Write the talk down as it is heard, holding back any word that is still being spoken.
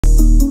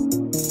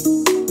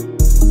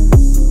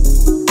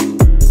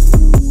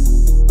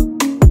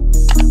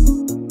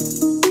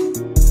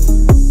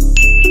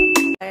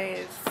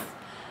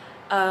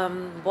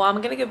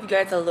I'm gonna give you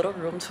guys a little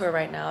room tour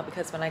right now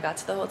because when I got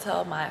to the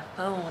hotel, my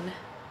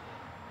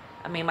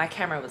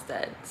camera was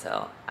dead,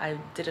 so I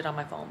did it on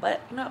my phone. But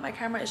you know what, my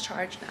camera is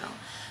charged now.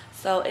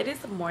 So it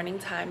is morning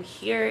time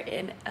here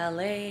in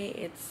LA.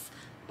 It's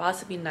about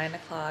to be 9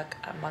 o'clock.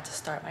 I'm about to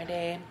start my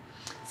day.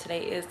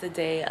 Today is the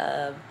day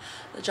of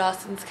the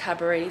Joselines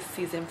Cabaret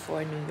season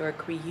 4 New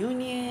York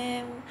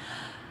reunion.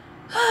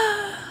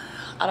 I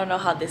don't know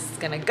how this is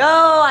gonna go.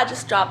 I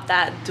just dropped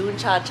that Dun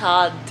Cha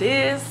Cha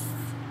diss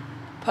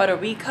Puerto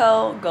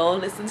Rico. Go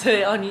listen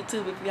to it on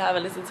YouTube if you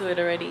haven't listened to it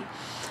already.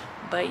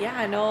 But yeah,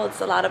 I know it's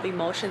a lot of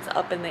emotions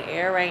up in the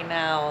air right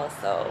now,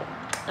 so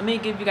let me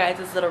give you guys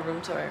this little room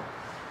tour.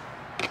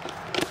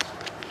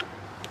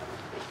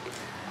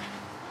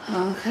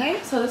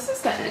 Okay, so this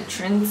is the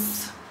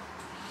entrance.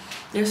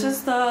 This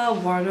is the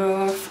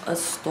Waldorf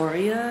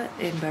Astoria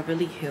in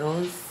Beverly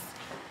Hills.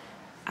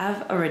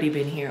 I've already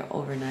been here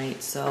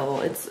overnight, so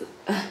it's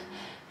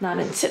not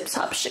in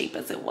tip-top shape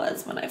as it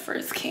was when I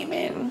first came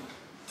in.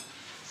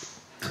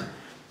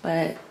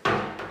 But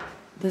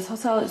this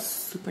hotel is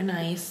super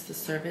nice. The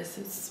service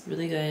is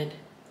really good.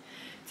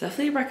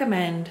 Definitely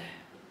recommend.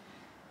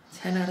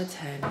 10 out of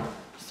 10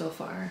 so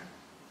far.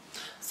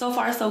 So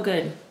far, so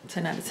good.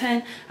 10 out of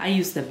 10. I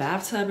used the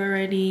bathtub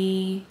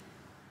already.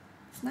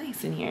 It's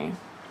nice in here.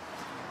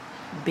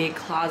 Big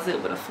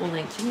closet with a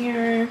full-length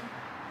mirror.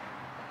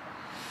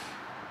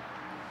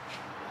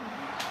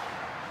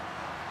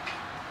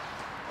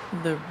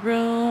 The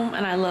room,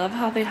 and I love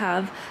how they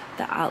have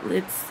the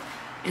outlets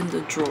in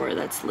the drawer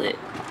that's lit.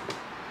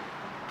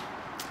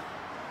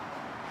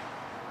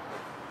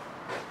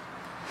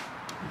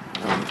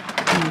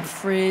 The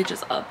fridge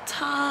is up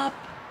top.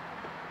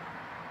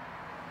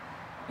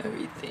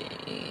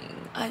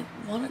 Everything. I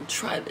want to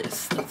try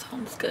this. That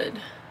sounds good.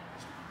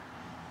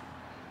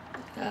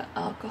 Got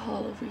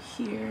alcohol over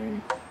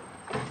here.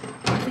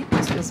 I think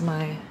this was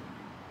my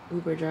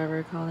Uber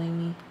driver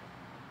calling me.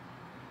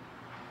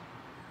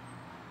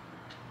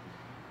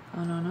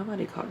 Oh no,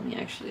 nobody called me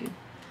actually.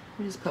 Let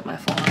me just put my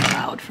phone on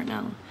loud for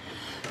now.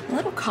 A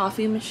little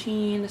coffee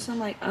machine. So I'm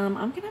like, I'm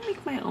gonna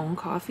make my own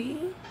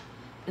coffee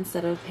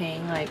instead of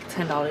paying like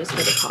 $10 for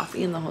the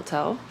coffee in the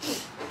hotel.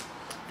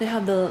 They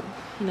have the,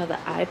 you know, the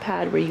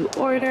iPad where you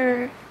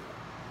order.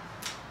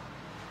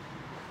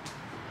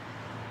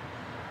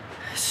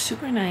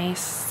 Super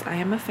nice. I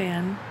am a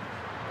fan.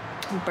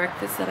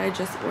 Breakfast that I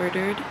just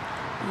ordered.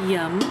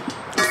 Yum.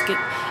 Just get,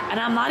 and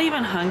I'm not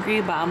even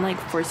hungry, but I'm like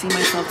forcing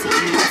myself to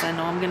eat because I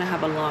know I'm gonna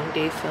have a long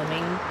day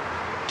filming.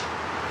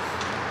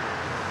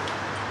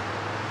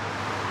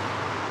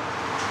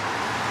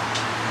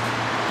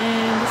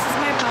 And this is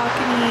my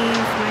balcony,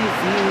 my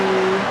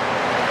view.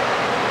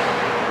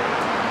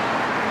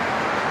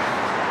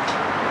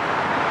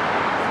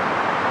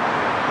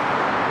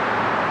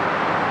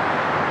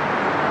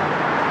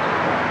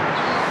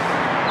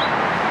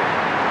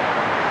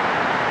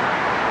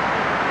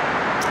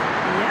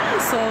 Yeah,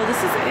 so this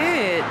is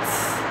it.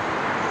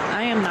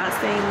 I am not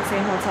staying in the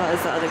same hotel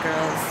as the other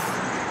girls.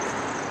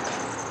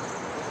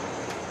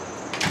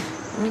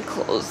 Let me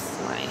close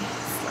my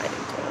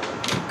sliding door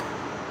real quick.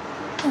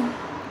 Oh,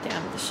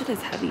 damn, this shit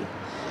is heavy.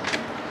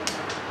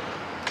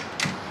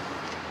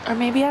 Or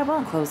maybe I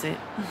won't close it.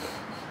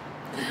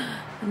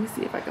 Let me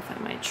see if I can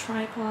find my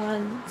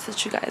tripod.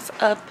 Set you guys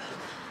up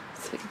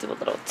so we can do a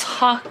little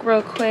talk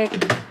real quick.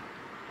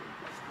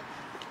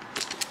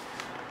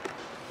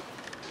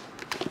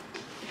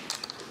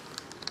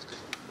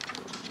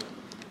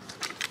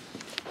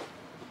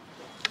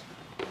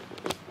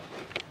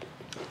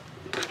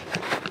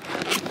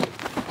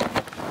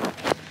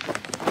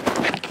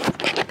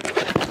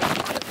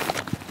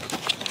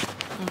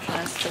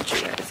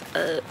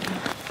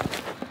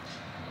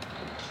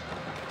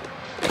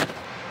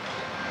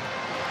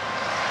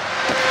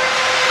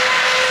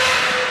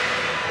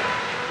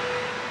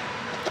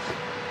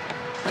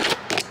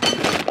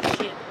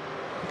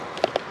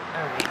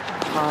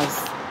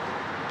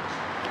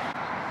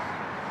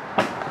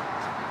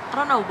 I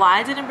don't know why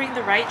I didn't bring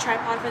the right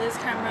tripod for this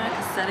camera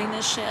because setting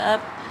this shit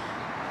up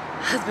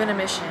has been a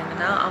mission. And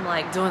now I'm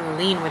like doing the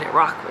lean with it,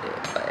 rock with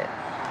it. But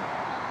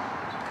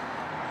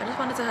I just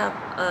wanted to have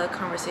a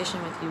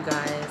conversation with you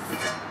guys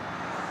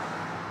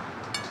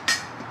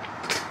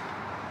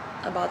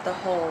about the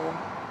whole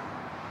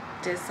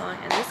diss song.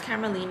 And this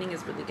camera leaning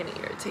is really gonna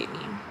irritate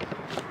me.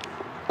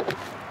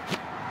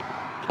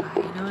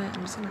 You know what?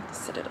 I'm just gonna have to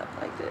set it up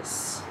like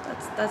this.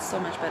 That's so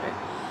much better.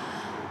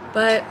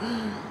 But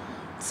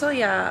so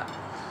yeah,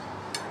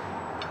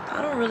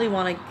 I don't really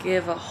want to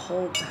give a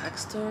whole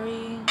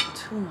backstory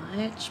too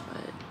much,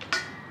 but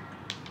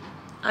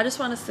I just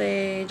want to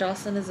say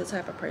Joseline is the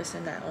type of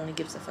person that only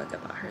gives a fuck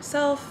about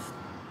herself.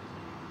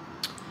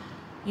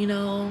 You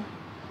know,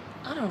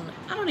 I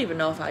don't even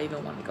know if I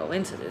even want to go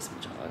into this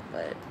with y'all,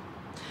 but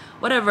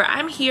whatever.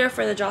 I'm here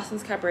for the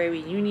Joselines Cabaret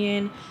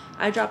reunion.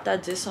 I dropped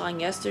that diss song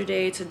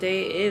yesterday.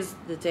 Today is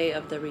the day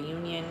of the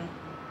reunion.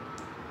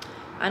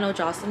 I know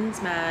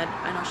Joseline's mad.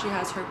 I know she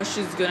has her,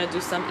 she's gonna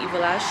do some evil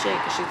ass shit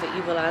because she's an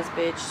evil ass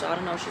bitch. So I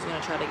don't know if she's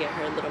gonna try to get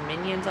her little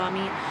minions on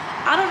me.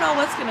 I don't know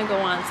what's gonna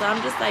go on. So I'm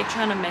just like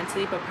trying to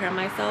mentally prepare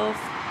myself.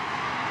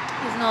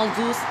 Because no,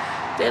 Zeus,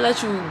 they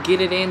let you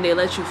get it in. They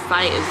let you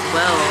fight as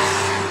well.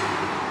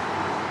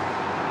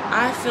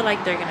 I feel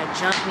like they're gonna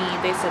jump me.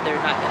 They said they're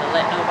not gonna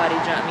let nobody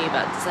jump me.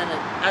 But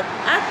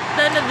at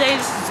the end of the day,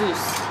 this is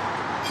Zeus.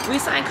 We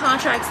signed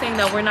contracts saying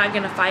that we're not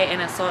gonna fight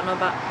and assault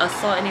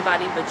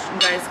anybody, but you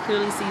guys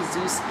clearly see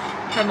Zeus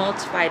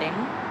promotes fighting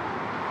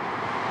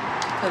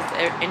because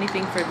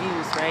anything for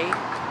views, right?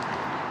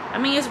 I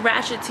mean, it's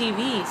Ratchet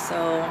TV,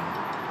 so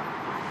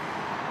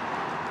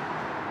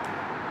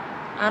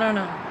I don't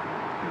know,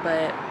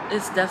 but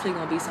it's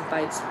definitely gonna be some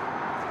fights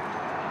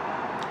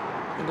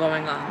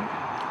going on.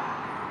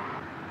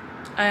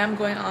 I am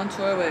going on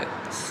tour with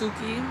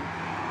Suki.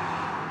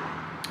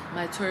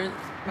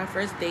 My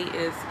first date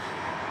is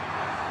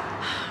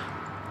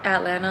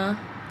Atlanta,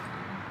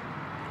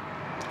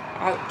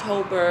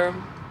 October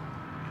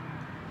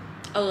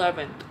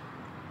 11th.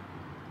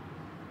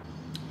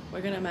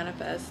 We're gonna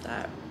manifest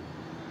that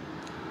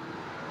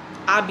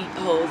I beat the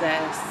hoe's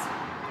ass,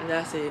 and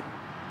that's it.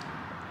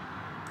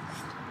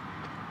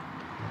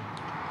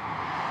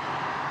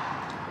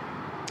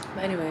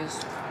 But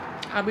anyways,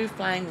 I'll be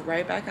flying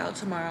right back out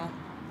tomorrow,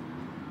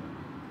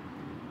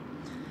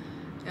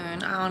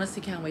 and I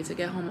honestly can't wait to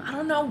get home. I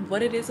don't know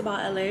what it is about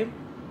LA.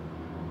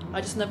 I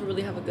just never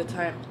really have a good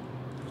time.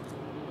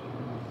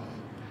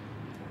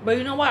 But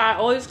you know what? I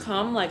always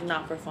come like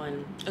not for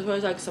fun. It's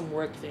always like some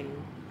work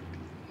thing.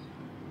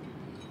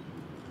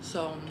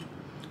 So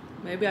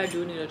maybe I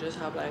do need to just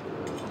have like,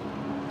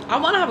 I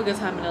want to have a good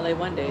time in LA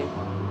one day.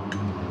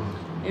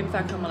 Maybe if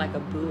I come with like a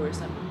boo or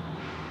something.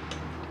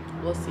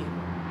 We'll see.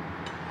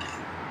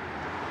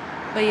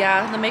 But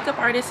yeah, the makeup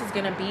artist is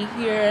gonna be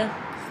here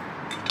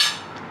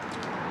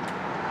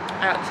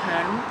at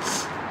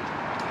 10.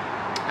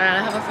 And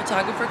I have a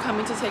photographer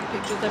coming to take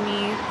pictures of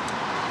me.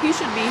 He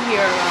should be here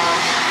around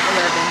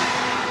 11.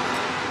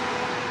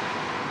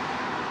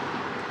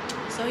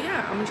 So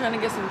yeah, I'm trying to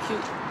get some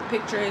cute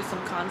pictures,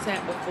 some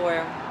content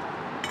before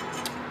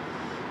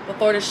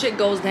the shit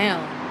goes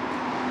down.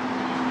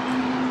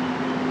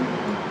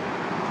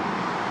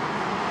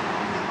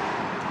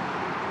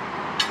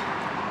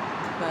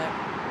 But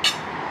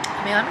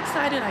I mean, I'm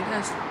excited, I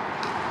guess.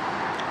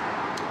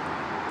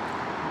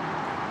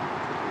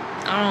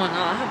 I don't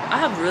know. I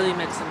have really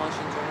mixed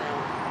emotions right now.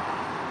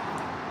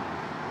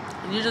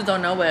 And you just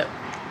don't know what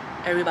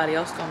everybody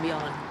else gonna be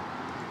on.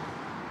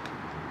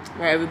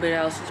 Where everybody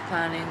else is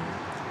planning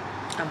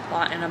and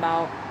plotting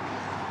about.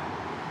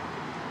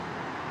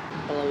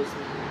 It blows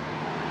me.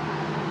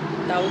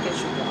 That will get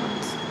you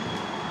blocked.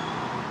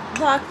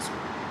 Blocked.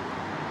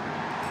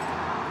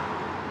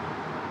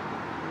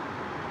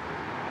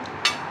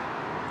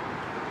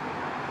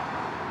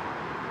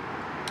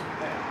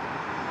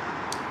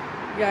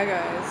 Yeah,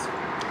 guys.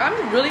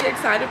 I'm really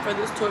excited for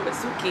this tour with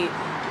Suki.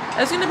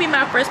 It's gonna be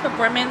my first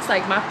performance,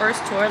 like my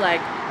first tour,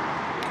 like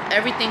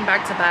everything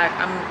back to back.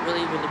 I'm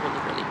really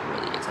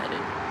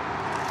excited.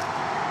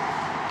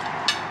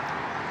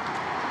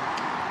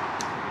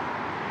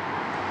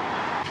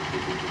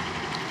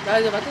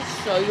 Guys, I'm about to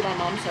show you my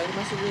mom's text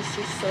messages.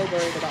 She's so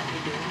worried about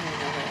me being here in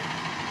LA.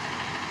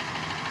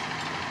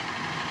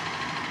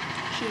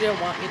 She didn't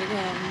want me to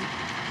come,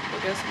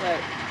 but guess what?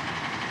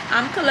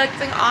 I'm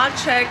collecting all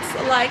checks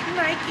like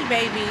Nike,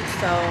 baby.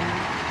 So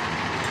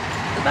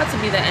it's about to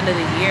be the end of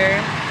the year.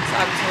 It's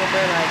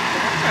October. Like,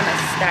 I'm trying to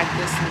stack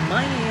this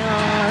money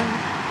on.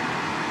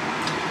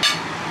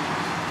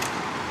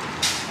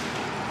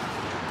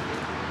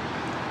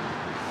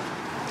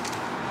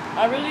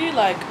 I really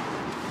like.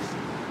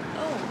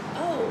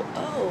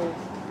 Oh.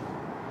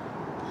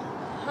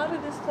 How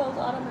did this close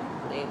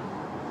automatically?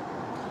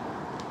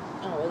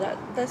 Oh, well,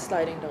 that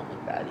sliding don't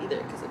look bad either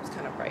because it was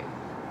kind of bright.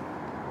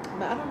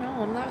 But I don't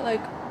know, I'm not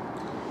like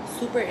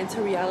super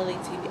into reality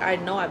TV. I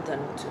know I've done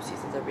 2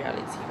 seasons of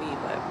reality TV,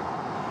 but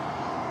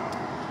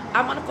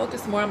I want to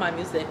focus more on my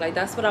music. Like,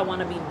 that's what I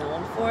want to be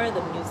known for,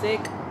 the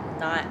music,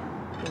 not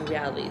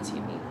reality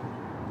TV.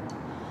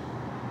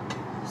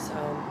 So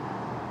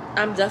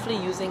I'm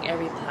definitely using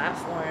every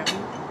platform,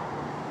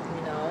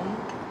 you know,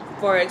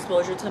 for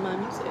exposure to my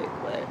music.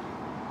 But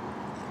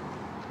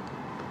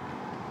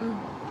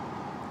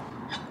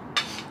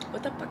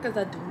what the fuck is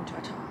that doing,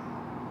 Cha-Cha?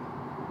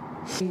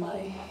 My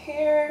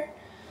hair,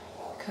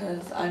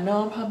 because I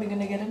know I'm probably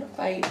gonna get in a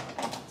fight,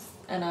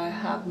 and I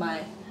have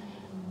my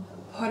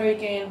Puerto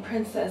Rican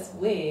princess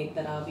wig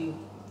that I'll be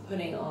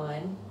putting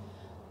on.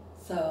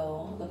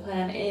 So the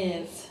plan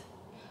is,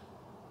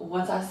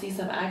 once I see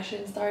some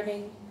action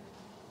starting,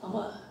 I'm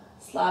gonna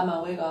slide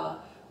my wig off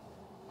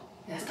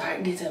and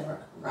start getting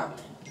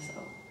rumbling.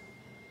 So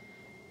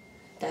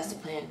that's the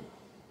plan.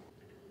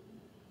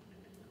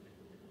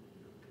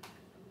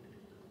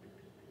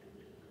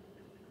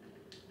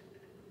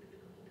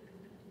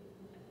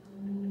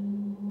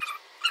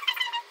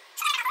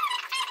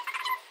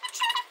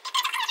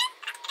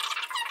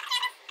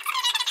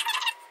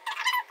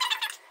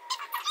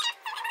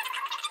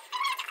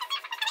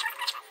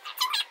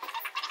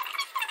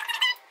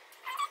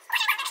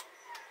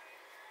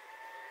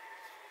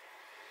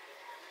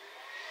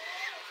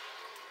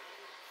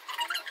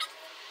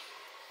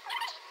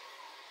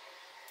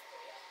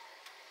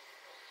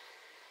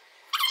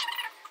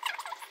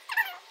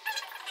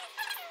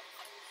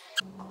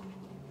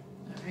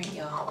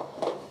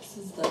 This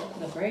is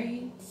the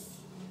braids.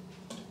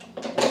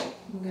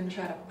 I'm gonna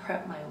try to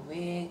prep my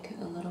wig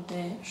a little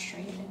bit,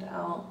 straighten it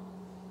out.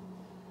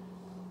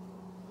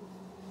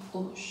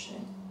 Oh shit.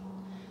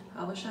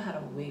 I wish I had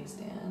a wig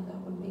stand. That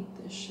would make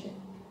this shit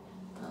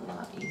a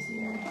lot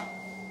easier.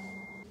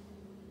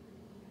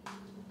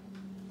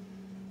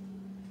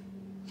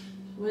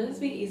 Would this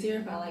be easier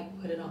if I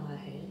like put it on my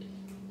head?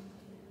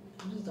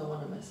 I just don't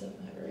want to mess up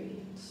my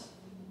braids.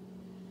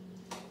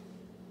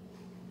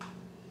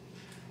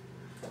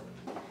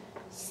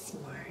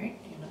 Smart. I'm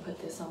gonna put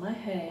this on my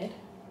head.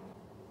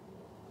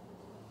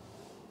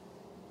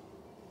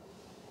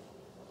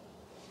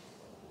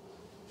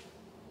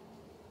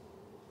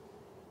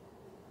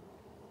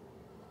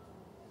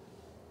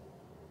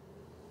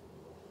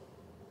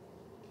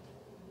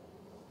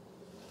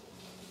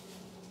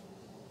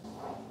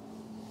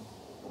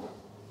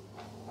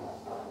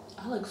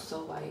 I look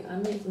so white. I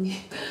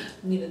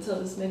need to tell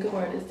this makeup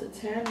artist to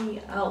tan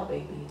me out,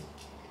 baby.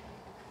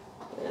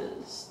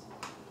 Because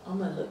I'm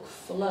gonna look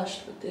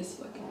flushed with this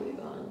fucking wig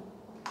on.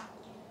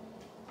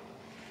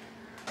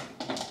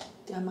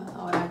 Damn,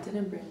 what I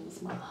didn't bring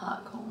was my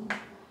hot comb.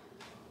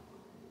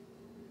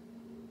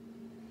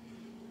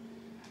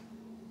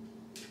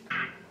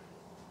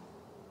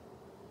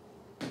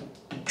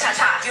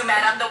 You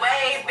mad I'm the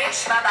wave,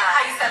 bitch, bye-bye.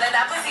 How you selling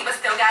that pussy but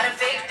still got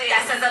evicted?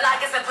 That says a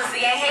lot, guess the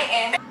pussy ain't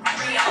hitting.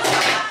 305,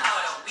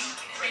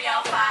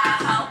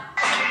 ho.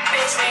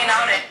 Bitch, we ain't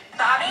on it.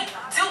 Bobby,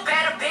 do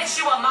better, bitch,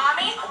 you a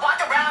mommy.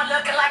 Walk around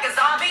looking like a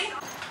zombie.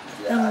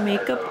 The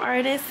makeup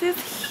artist is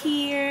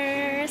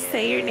here.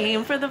 Say your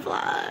name for the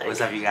vlog. What's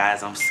up, you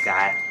guys? I'm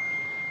Scott.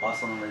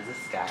 Also known as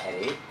Scott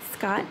Edit.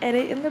 Scott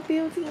Edit in the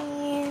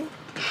building.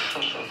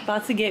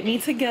 About to get me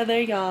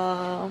together,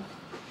 y'all.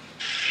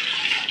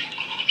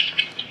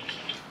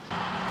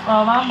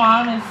 Oh, my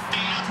mom is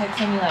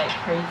texting me like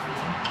crazy.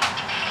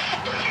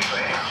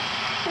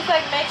 She's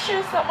like, make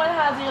sure someone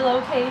has your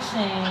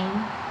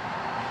location.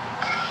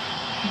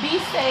 Be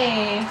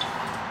safe.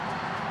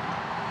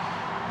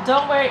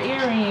 Don't wear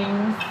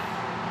earrings.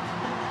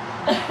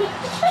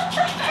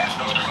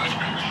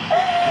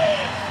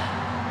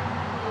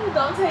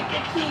 Don't take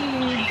your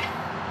keys.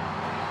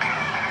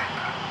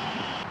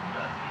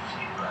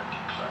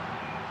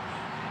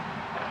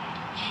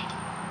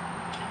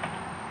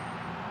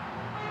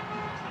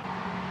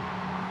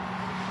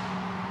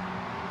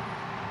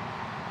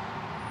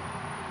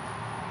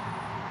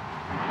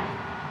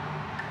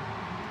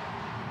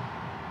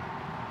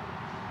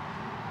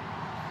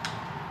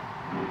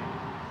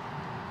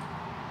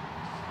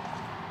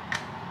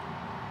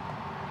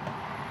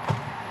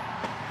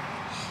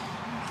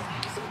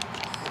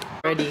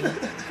 Ready.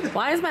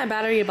 Why is my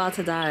battery about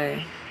to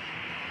die?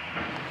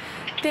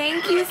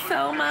 Thank you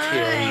so much.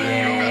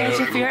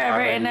 If you're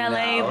ever in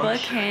LA,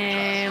 book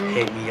him.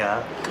 Hit me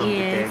up. Come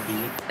get that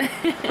beat.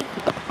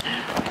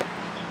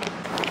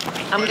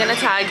 I'm gonna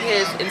tag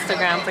his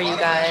Instagram for you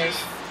guys.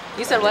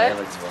 You said what? Are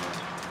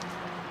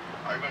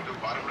you gonna do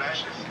bottom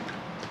lashes?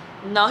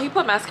 No, he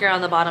put mascara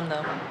on the bottom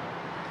though.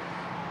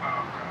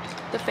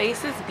 The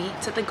face is beat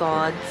to the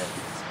gods.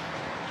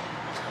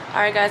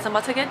 Alright guys, I'm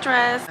about to get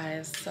dressed.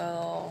 Guys,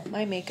 so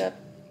my makeup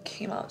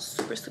came out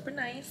super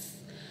nice.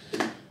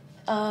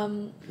 Yeah,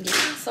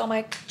 so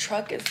my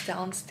truck is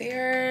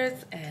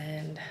downstairs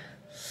and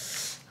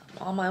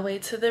I'm on my way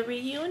to the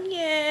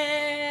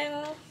reunion.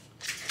 Where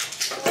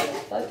the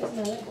fuck is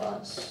my lip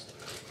gloss?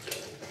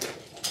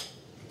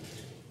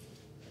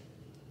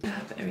 I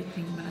have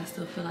everything, but I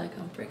still feel like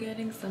I'm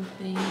forgetting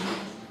something.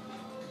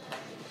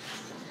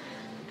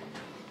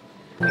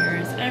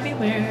 Mirrors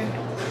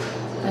everywhere.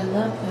 I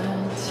love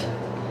that.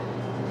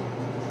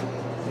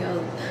 Yo,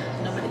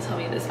 nobody told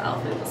me this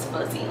outfit was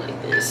fuzzy like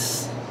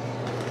this.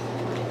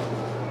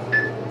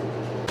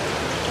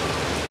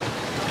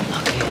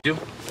 Okay. You?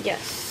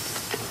 Yes.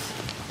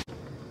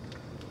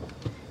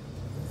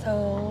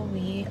 So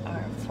we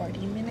are 40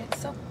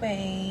 minutes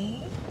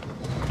away.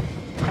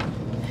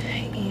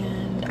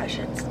 And I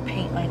should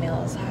paint my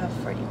nails. I have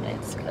 40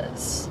 minutes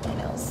because my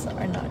nails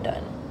are not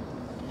done.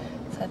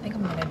 So I think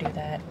I'm gonna do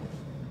that.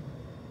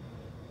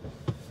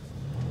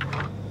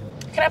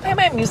 Can I play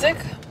my music?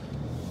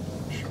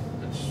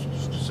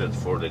 It's set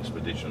for the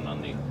expedition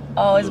on the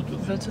Oh, it's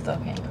Bluetooth. Bluetooth,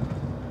 okay.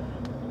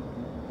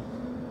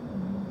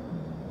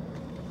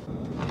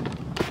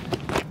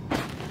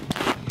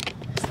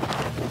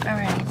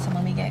 Alright, so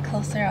when we get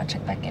closer, I'll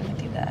check back in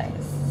with you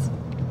guys.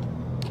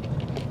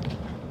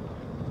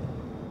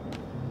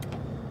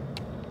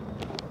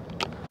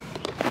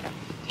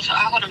 So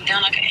I got him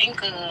down like an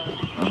anchor.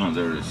 Oh,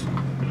 there it is.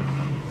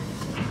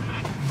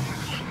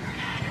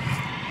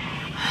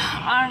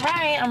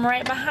 Alright, I'm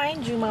right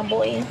behind you, my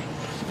boy.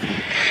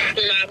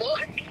 My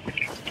boy.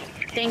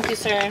 Thank you,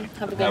 sir.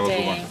 Have a good Have a day.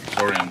 good one.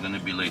 Sorry, I'm gonna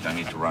be late. I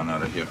need to run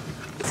out of here.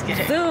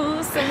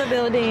 Zeus in the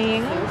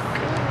building.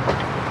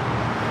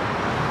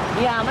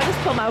 Yeah, I'm gonna just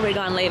put my wig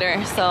on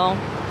later, so.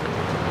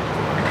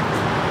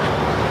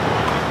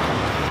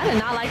 I did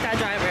not like that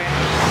driver.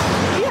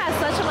 He had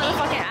such a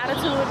motherfucking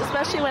attitude,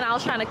 especially when I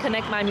was trying to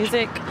connect my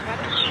music.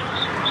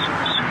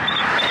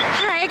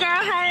 Hi, Hey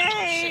girl,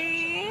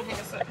 hey.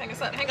 Hang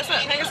us up.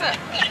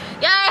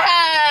 Yeah!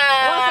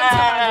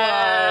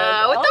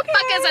 What the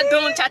fuck is a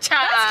doom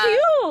cha-cha? That's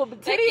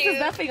cute. Titties is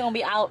definitely gonna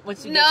be out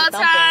once you no get to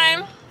thumping.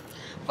 time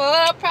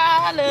for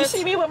problems. You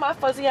see me with my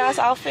fuzzy ass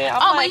outfit?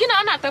 Oh my, you know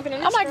I'm not thumping in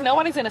this. I'm like,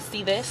 nobody's gonna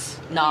see this.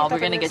 No, we're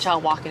gonna get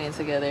y'all walking in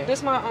together.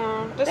 This my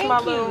Thank my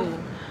you. little.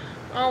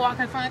 I'm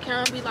walking in front of the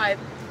camera and be like,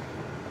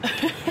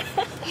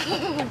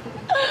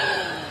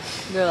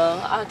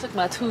 Girl, I took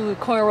my 2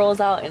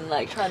 cornrows out and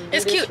like trying to do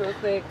It's this cute. real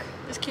quick.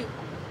 it's cute.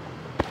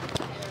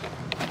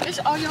 This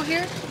all your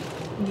hair?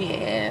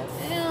 Yes.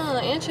 Yeah,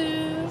 the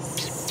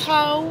inches.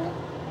 How?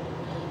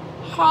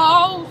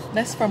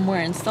 That's from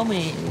wearing so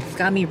many. It's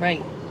got me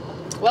right.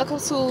 Welcome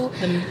to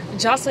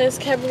Joseline's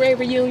Cabaret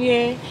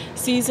reunion,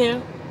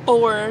 season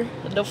 4,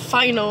 the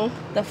final.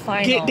 The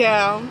final. Get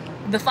down.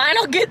 The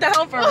final get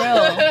down for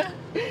real.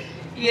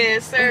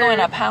 Yes, sir. We're going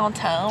to Pound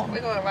Town.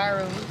 We're going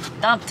viral.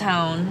 Dump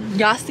Town.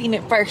 Y'all seen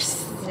it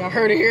first. Y'all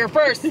heard it here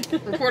first.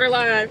 Reporter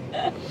live.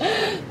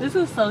 This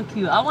is so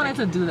cute. I wanted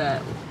to do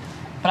that,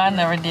 but I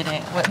never did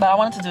it. But I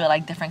wanted to do it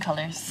like different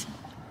colors.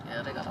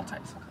 Yeah, they got all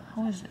types of colors.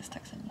 Who is this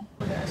texting me?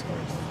 What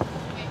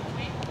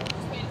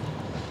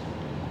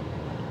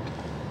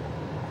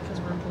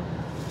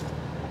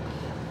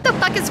the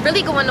fuck is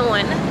really going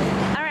on?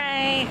 All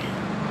right.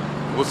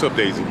 What's up,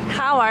 Daisy?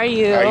 How are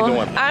you? How you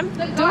doing? I'm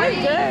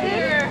doing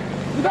good.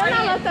 You better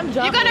not let them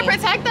jump. You gonna me.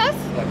 protect us?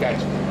 I got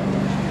you.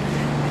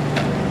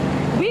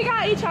 We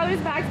got each other's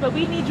backs, but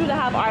we need you to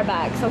have our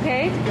backs,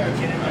 okay?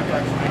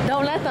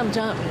 Don't let them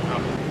jump me.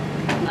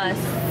 Us.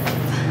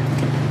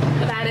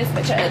 That is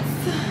bitches.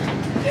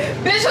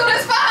 Bitch, who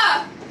this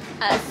for?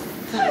 Us.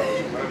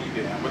 Whatever you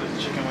get, what is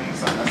the chicken wing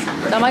inside?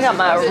 That's it. I got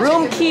my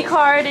room key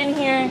card in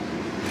here.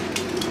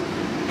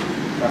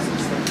 Got some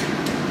stuff.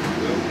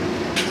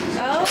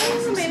 Oh,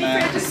 mini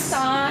fridge of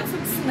stock,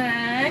 some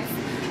snacks.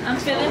 I'm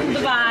feeling the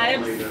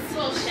vibes.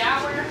 Little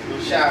shower.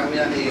 Shower, we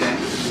don't need it.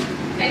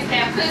 Takes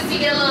that pussy,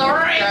 get a little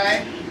ring.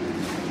 Okay.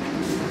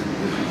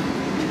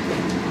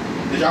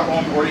 Did y'all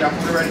order y'all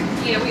food already?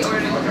 Yeah, we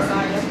ordered it with Okay.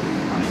 Messiah.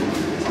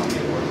 It's on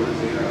me. What is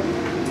it?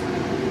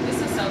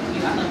 This is so cute.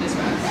 I love this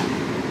rose.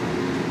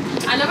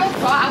 I never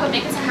thought I would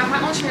make it to have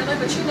my own trailer,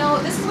 but you know,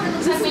 this is what it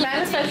looks This like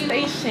is when you continue.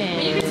 manifestation.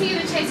 When you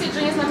continue to chase your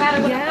dreams, no matter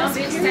what the bump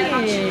is said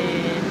about you.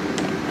 period.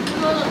 It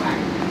will look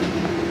like.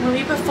 When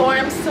we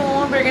perform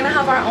soon, we're gonna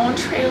have our own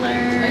trailer.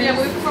 And yeah,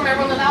 we perform at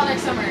Rolling Loud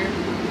next summer.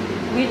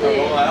 We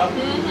did.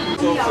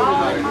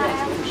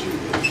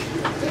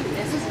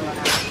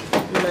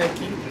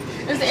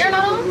 Is the air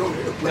not on?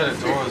 Yeah, the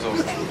door is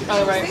open.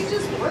 Oh, right.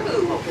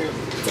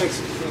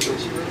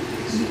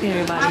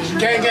 Everybody.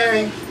 Gang,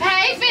 gang.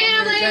 Hey,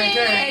 family! Gang,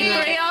 gang. Hey,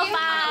 305.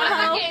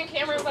 I'm getting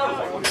cameras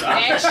on.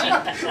 Ashy.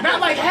 Not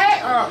like, hey.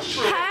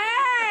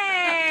 Hey!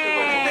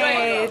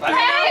 Hey,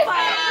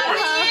 305.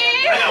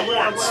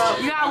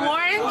 family! You got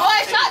warrants? Boy,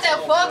 shut the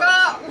fuck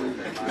up!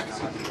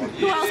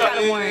 Who else got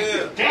a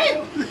warrant?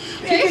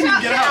 Hey,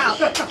 shut out.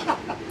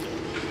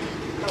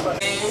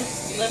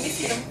 Let me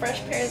see them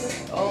fresh pairs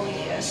of. Oh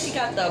yeah, she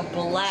got the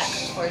black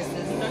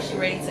horses. You know she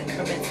ready to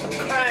commit some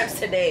crimes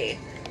today.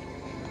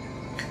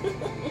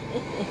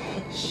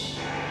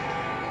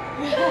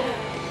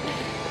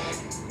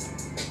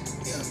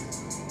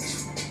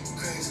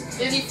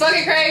 Is you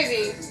fucking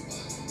crazy?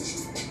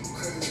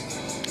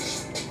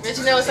 Bitch,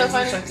 you know what's so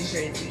funny? Fucking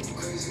crazy.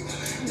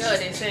 You know what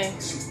they say.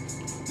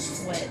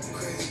 What?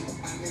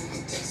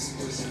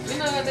 You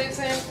know what they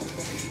say?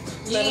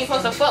 You ain't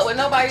supposed to fuck with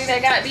nobody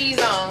that got these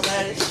on.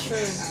 That is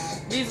true.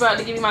 These about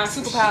to give me my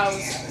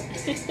superpowers.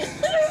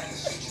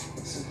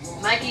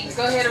 Nike,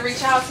 go ahead and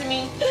reach out to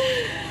me.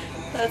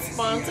 That's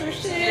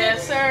sponsorship.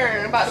 Yes,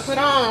 sir. I'm about to put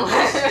on.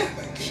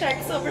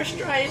 Checks over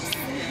stripes.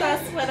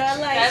 That's what I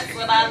like. That's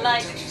what I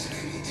like.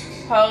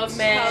 Pose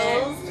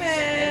man. Pose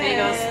man. They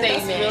gonna stay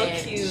That's man. real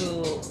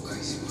cute.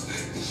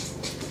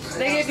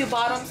 They gave you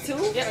bottoms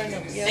too? Yep. Or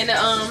no? Yeah. And the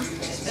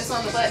it's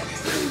on the butt.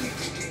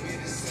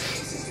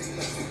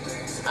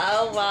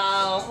 Oh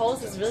wow,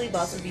 Hose is really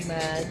about to be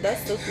mad.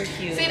 That's super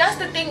cute. See, that's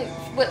the thing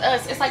with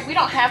us. It's like we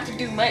don't have to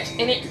do much,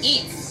 and it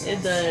eats.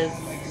 It does.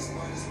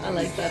 I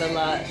like that a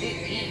lot. It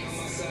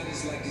eats.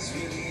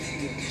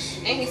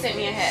 And he sent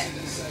me a hat.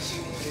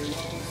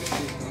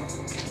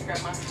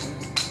 Grab my.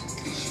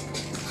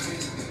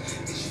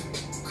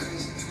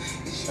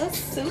 That's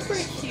super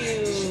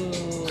cute.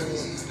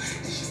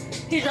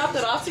 He dropped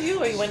it off to you,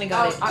 or you went and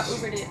got it? I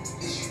Ubered it.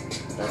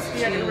 That's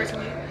He had to Uber to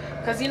me.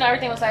 Because, you know,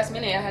 everything was last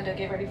minute. I had to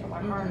get ready for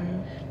my car.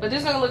 But this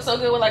is going to look so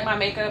good with, like, my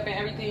makeup and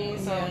everything.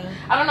 So,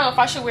 I don't know if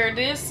I should wear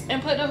this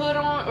and put the hood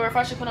on, or if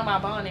I should put on my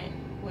bonnet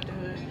with the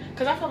hood.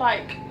 Because I feel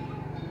like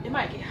it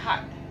might get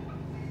hot.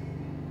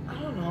 I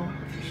don't know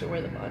if you should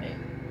wear the bonnet.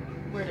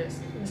 Wear this.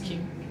 It's cute.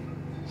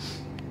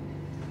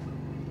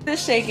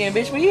 It's shaking,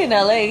 bitch. We in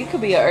LA. It could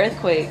be an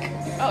earthquake.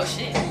 Oh,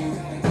 shit.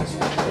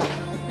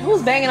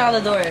 Who's banging on the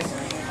door?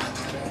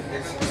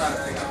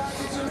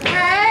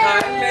 Hi.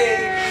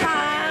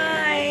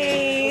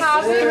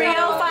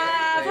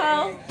 305,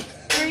 ho.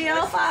 305.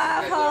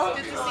 305, ho.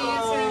 Good to see you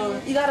too.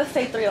 You gotta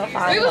say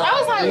 305. I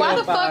was like, why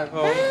the fuck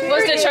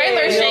was the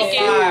trailer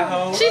shaking?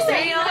 She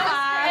said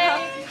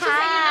 305.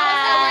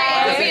 Hi.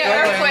 It was an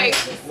earthquake.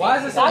 Why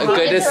is it so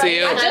Good to see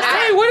you.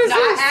 Hey, what is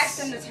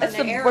It's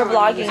we're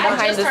vlogging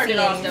behind the scenes.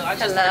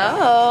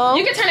 Hello.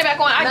 You can turn it back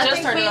on. I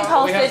just turned it off.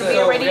 Posted, we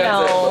already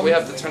know. We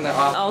have to turn that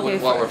off Okay,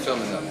 while we're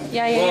filming them.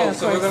 Yeah, yeah, Well, yeah.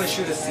 so we're gonna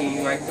shoot a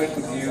scene right quick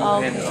with you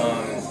and you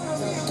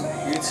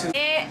two.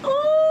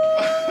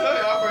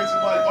 Y'all bring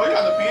too much. Oh, you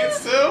got the pants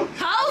too?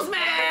 House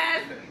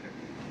man.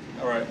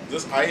 All right,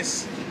 this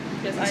ice.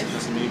 Yes, I.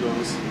 This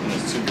Amigos. And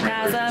there's 2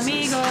 Casa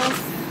amigos.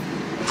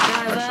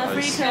 Casa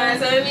Africa.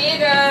 Casa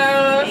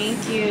amigos.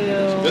 Thank you.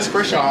 This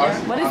for Shaw's.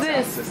 What is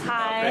this?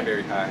 Hi.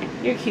 Very high.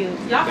 You're cute.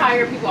 Y'all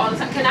hire people all the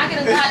time. Can I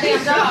get a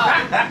goddamn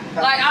job?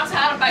 Like, I'm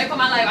tired of fighting for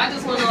my life. I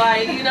just want to,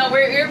 like, you know,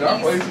 wear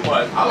Don't play earpieces. too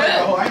much. I like the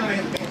whole. I know they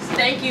have the pants.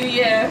 Thank you,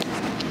 yeah.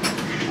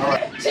 All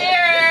right.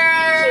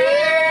 Cheers!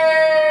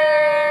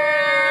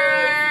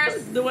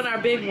 Doing our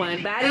big one.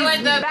 Doing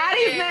Baddie's the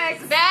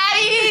next.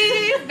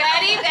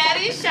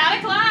 Baddie, shot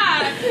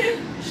o'clock.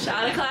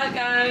 Shot o'clock,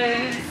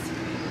 guys.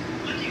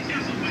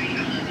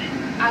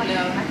 I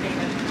know, I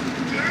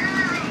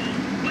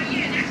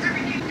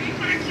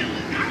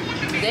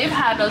can't. They've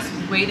had us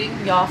waiting,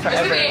 y'all, We've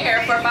forever. been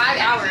here for 5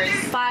 hours.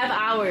 5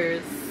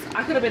 hours.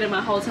 I could have been in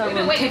my hotel We've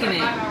been room waiting kicking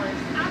for it. 5 hours.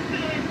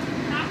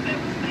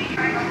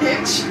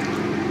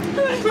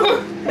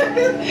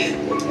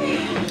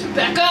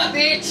 Back up,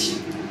 bitch.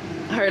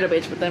 Heard a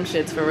bitch with them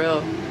shits for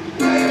real.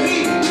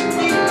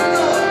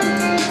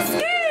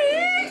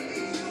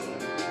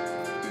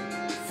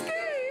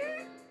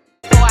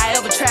 Before I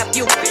ever trapped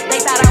you, they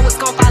thought I was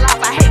gon' fall off.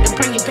 I hate to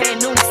bring you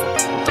bad news.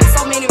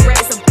 So many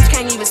racks, a bitch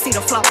can't even see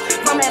the flow.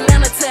 From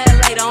Atlanta to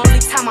LA, the only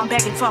time I'm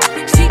back and forth.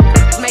 She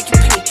make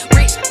you pay,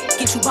 rich,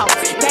 get you both.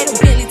 They the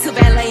Bentley to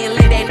valet and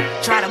let that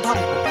try to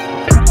boat.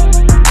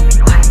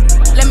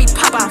 Let me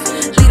pop off,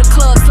 leave the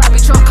club,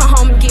 sloppy drunk, come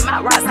home and get my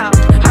rocks out.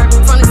 Heard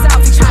from the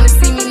south, he tryna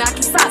see me knock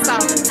his socks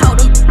off.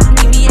 Told him,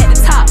 meet me at the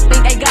top,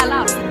 think they got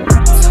lost.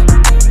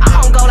 I'm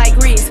on go like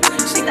Riz.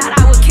 She thought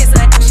I would kiss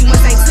her, she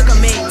must ain't took a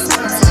mix.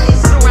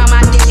 Around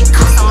my neck, it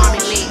cost the arm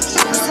and leg.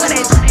 So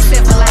they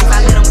said for life,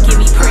 I let them give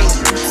me praise.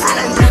 I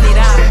done it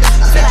all,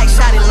 feel like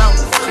shot it low.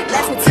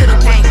 Left me to the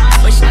pain,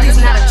 but shit is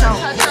not a joke.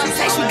 She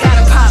say she got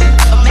a pop,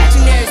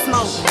 imaginary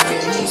smoke.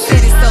 Set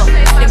it up,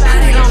 then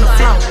put it on the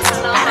floor.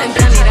 I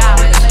done it all,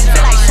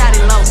 feel like shot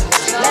it low.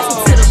 Left me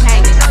to the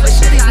pain, but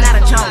shit is not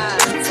a joke.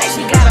 Say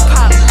she got a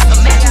pop,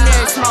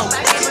 imaginary smoke.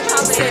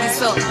 Set it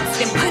up,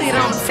 then put it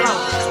on the floor.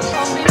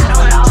 I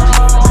don't know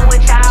what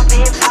y'all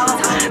been told.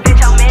 Bitch,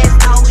 your man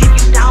know if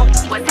you don't,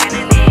 what's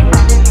happening?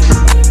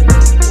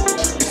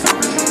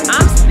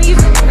 I'm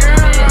Steven,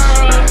 girl.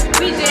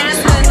 We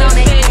dancing on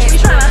stage. We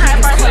tryna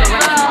hype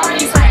ourselves up.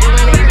 We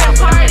been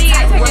partying,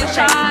 taking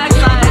shots.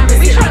 Like,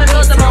 we tryna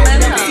build the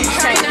momentum.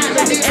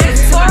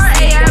 It's 4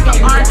 a.m.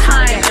 our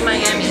time in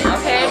Miami,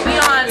 okay? We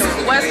on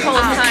West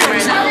Coast time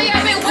right now. Hurry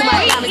up and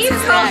wait.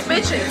 East Coast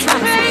bitches,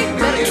 okay?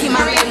 Better keep my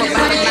name up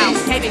out of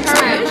mouth. Baby,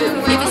 turn.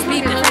 If you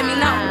speak, then let me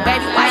know.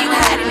 Baby, why you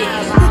hiding it?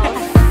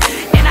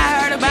 And I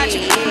heard about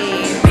you.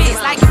 Bitch,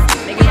 like you.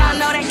 Y'all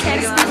know that cat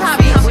is the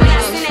hobby. I'm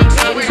blasting that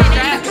baby.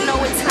 You know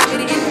what time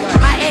it is.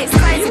 My ex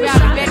crazy about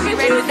me. Better be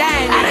ready to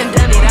die. I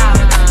done it all.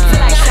 Feel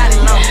like shot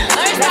it low.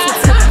 That's what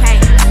took the pain.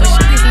 But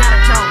shit is not a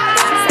joke.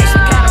 Say she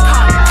got a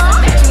pop.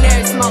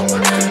 Imaginary smoke.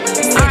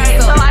 Alright,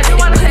 so I do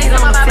want to say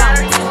something about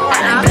battery.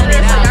 And after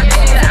this, so y'all can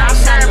see the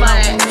after, but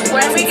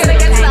when we gonna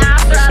get to the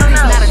after, I don't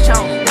know. Not a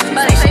joke.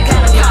 But Say she they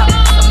got a pop.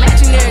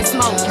 Imaginary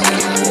smoke.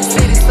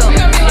 Set it up. We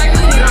gonna be like,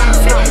 Put it on the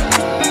floor.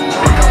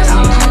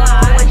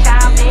 What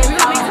y'all been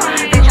told?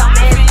 Bitch, your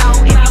man know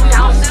if you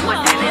don't,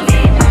 what's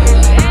happening?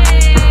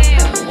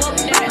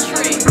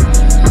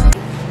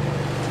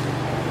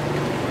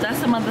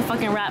 That's a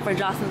motherfucking rap for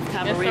Joseline's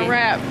Cabaret. It's a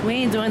wrap. We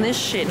ain't doing this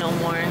shit no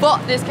more.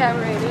 fuck this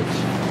cabaret,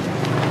 bitch.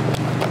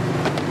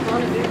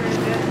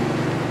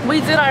 We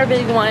did our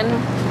big one.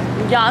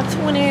 Y'all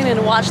tune in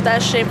and watch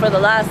that shit for the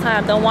last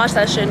time. Don't watch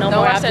that shit no Don't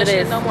more watch after that this.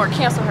 shit no more.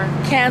 Cancel her.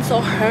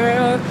 Cancel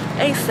her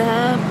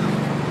ASAP.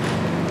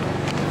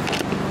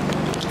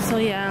 So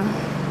yeah,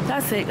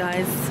 that's it,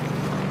 guys.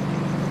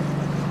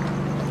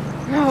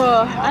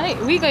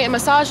 We gonna get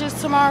massages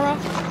tomorrow.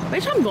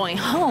 Bitch, I'm going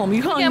home.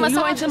 You going to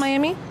massages.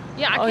 Miami?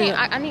 Yeah, I Oh, can't.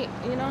 yeah. I need,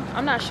 you know,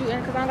 I'm not shooting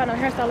because I don't got no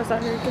hairstylist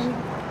out here. You feel me?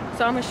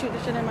 So I'm gonna shoot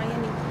this shit in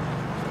Miami.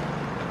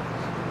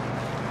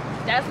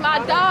 That's my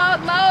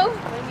dog, Lo.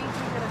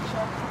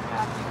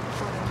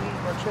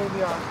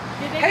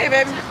 Hey,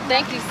 baby.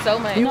 Thank you so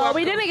much. No,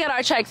 we didn't get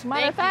our checks.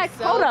 Matter of Thank you fact,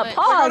 so hold up, much.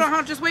 pause. Hold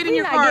on, just wait in We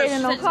your not car. getting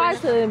in no car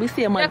till we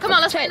see a month. Yeah, come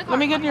on, let's wait in the car. Let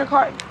me get in your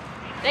car.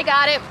 They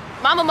got it.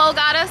 Mama Mo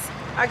got us.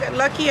 I got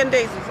Lucky and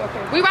Daisy's.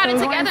 Okay. We riding Are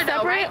we together going though,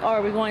 separate right? or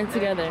are we going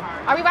together?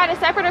 Are we riding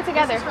separate or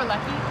together? For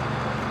Lucky.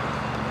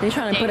 They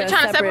trying to put We're us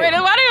trying to separate separate.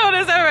 it. Why do you want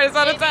to separate us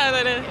all the time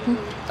like that?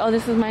 Oh,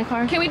 this is my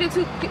car? Can we do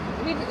two?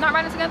 We not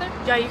riding together?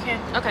 Yeah, you can.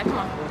 Okay, come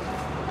on.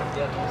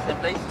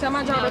 Tell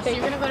my driver that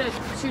you're gonna go to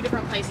 2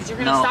 different places. You're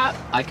gonna No, stop.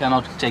 I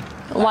cannot take.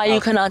 Why you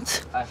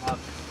cannot? I have.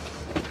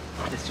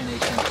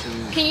 destination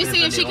to. Can you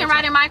see if Beverly she can also.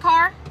 ride in my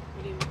car?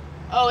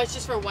 Oh, it's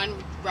just for one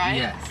ride?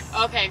 Yes.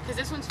 Okay, because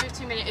this one's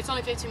 15 minutes. It's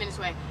only 15 minutes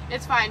away.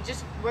 It's fine.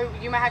 Just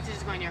you might have to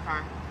just go in your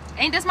car.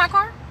 Ain't this my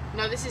car?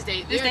 No, this is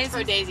Daisy. This is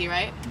for Daisy,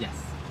 right? Yes.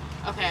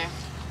 Okay.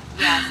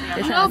 Yeah.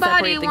 They're trying to Nobody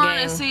separate the wanna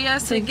gang. see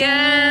us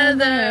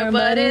together,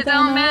 but it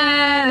don't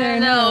matter,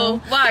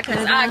 no. Why? Cause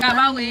I got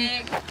my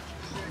wig.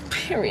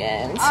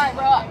 Period. All right,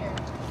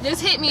 bro.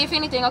 Just hit me if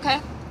anything, okay?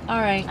 All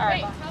right. All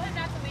right. Tell her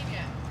not to leave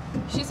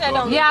yet. She said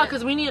don't leave Yeah, yet.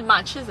 because we need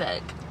my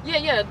Chisek.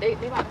 Yeah, they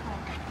about to come.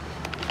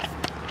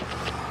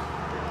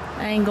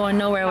 I ain't going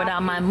nowhere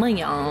without my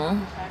money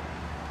on.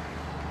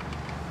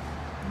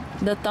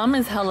 The thumb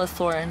is hella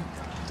sore.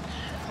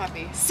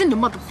 Copy. Send the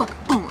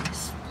motherfucking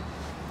boys.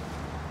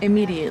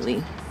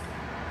 Immediately.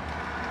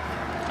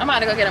 I'm about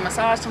to go get a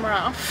massage tomorrow.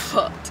 I'm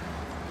fucked.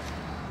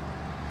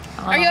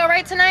 Are you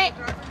alright tonight?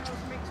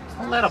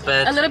 A little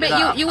bit. A little bit.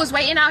 Yeah. You was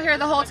waiting out here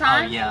the whole Oh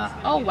time? yeah.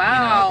 Oh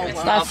wow. It's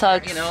That not,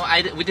 sucks. You know,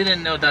 we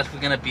didn't know that we're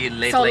gonna be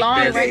late So like long,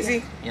 this.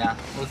 Daisy. Yeah.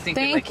 We'll think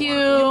Thank like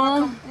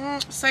you.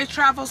 Safe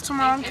travels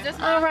tomorrow.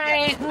 All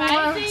right.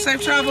 Safe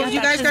travels.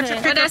 You guys got your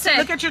What that pickup. say?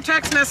 Look at your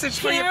text message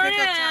for your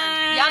pickup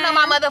time. Y'all know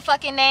my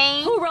motherfucking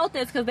name. Who wrote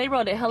this? Because they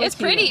wrote it hella It's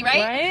cute, pretty,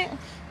 right?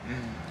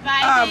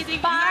 Bye, You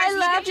love guys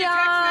look at your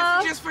text y'all.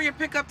 messages for your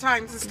pickup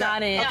times and stuff.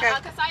 Got it.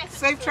 Okay.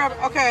 Safe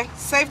travel. Okay.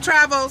 Safe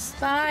travels.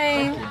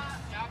 Bye.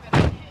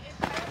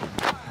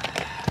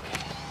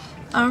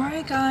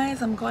 Alright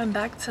guys, I'm going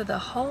back to the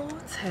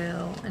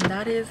hotel and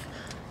that is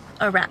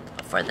a wrap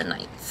for the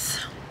night.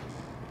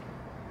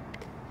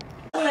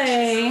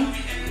 Hey.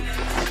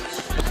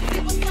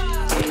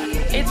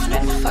 It's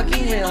been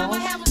fucking real.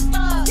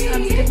 Time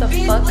to get the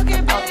fuck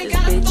out this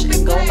bitch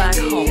and go back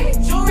home.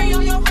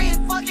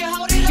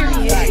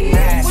 Period.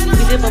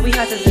 We did what we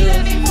had to do.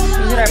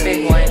 We did our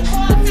big one.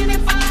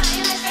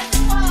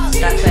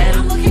 That's the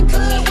end for me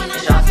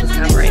and Johnson's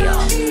Cabaret,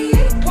 y'all.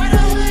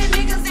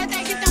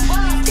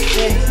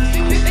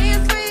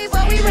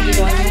 Everybody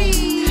going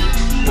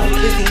home. No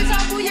kissing.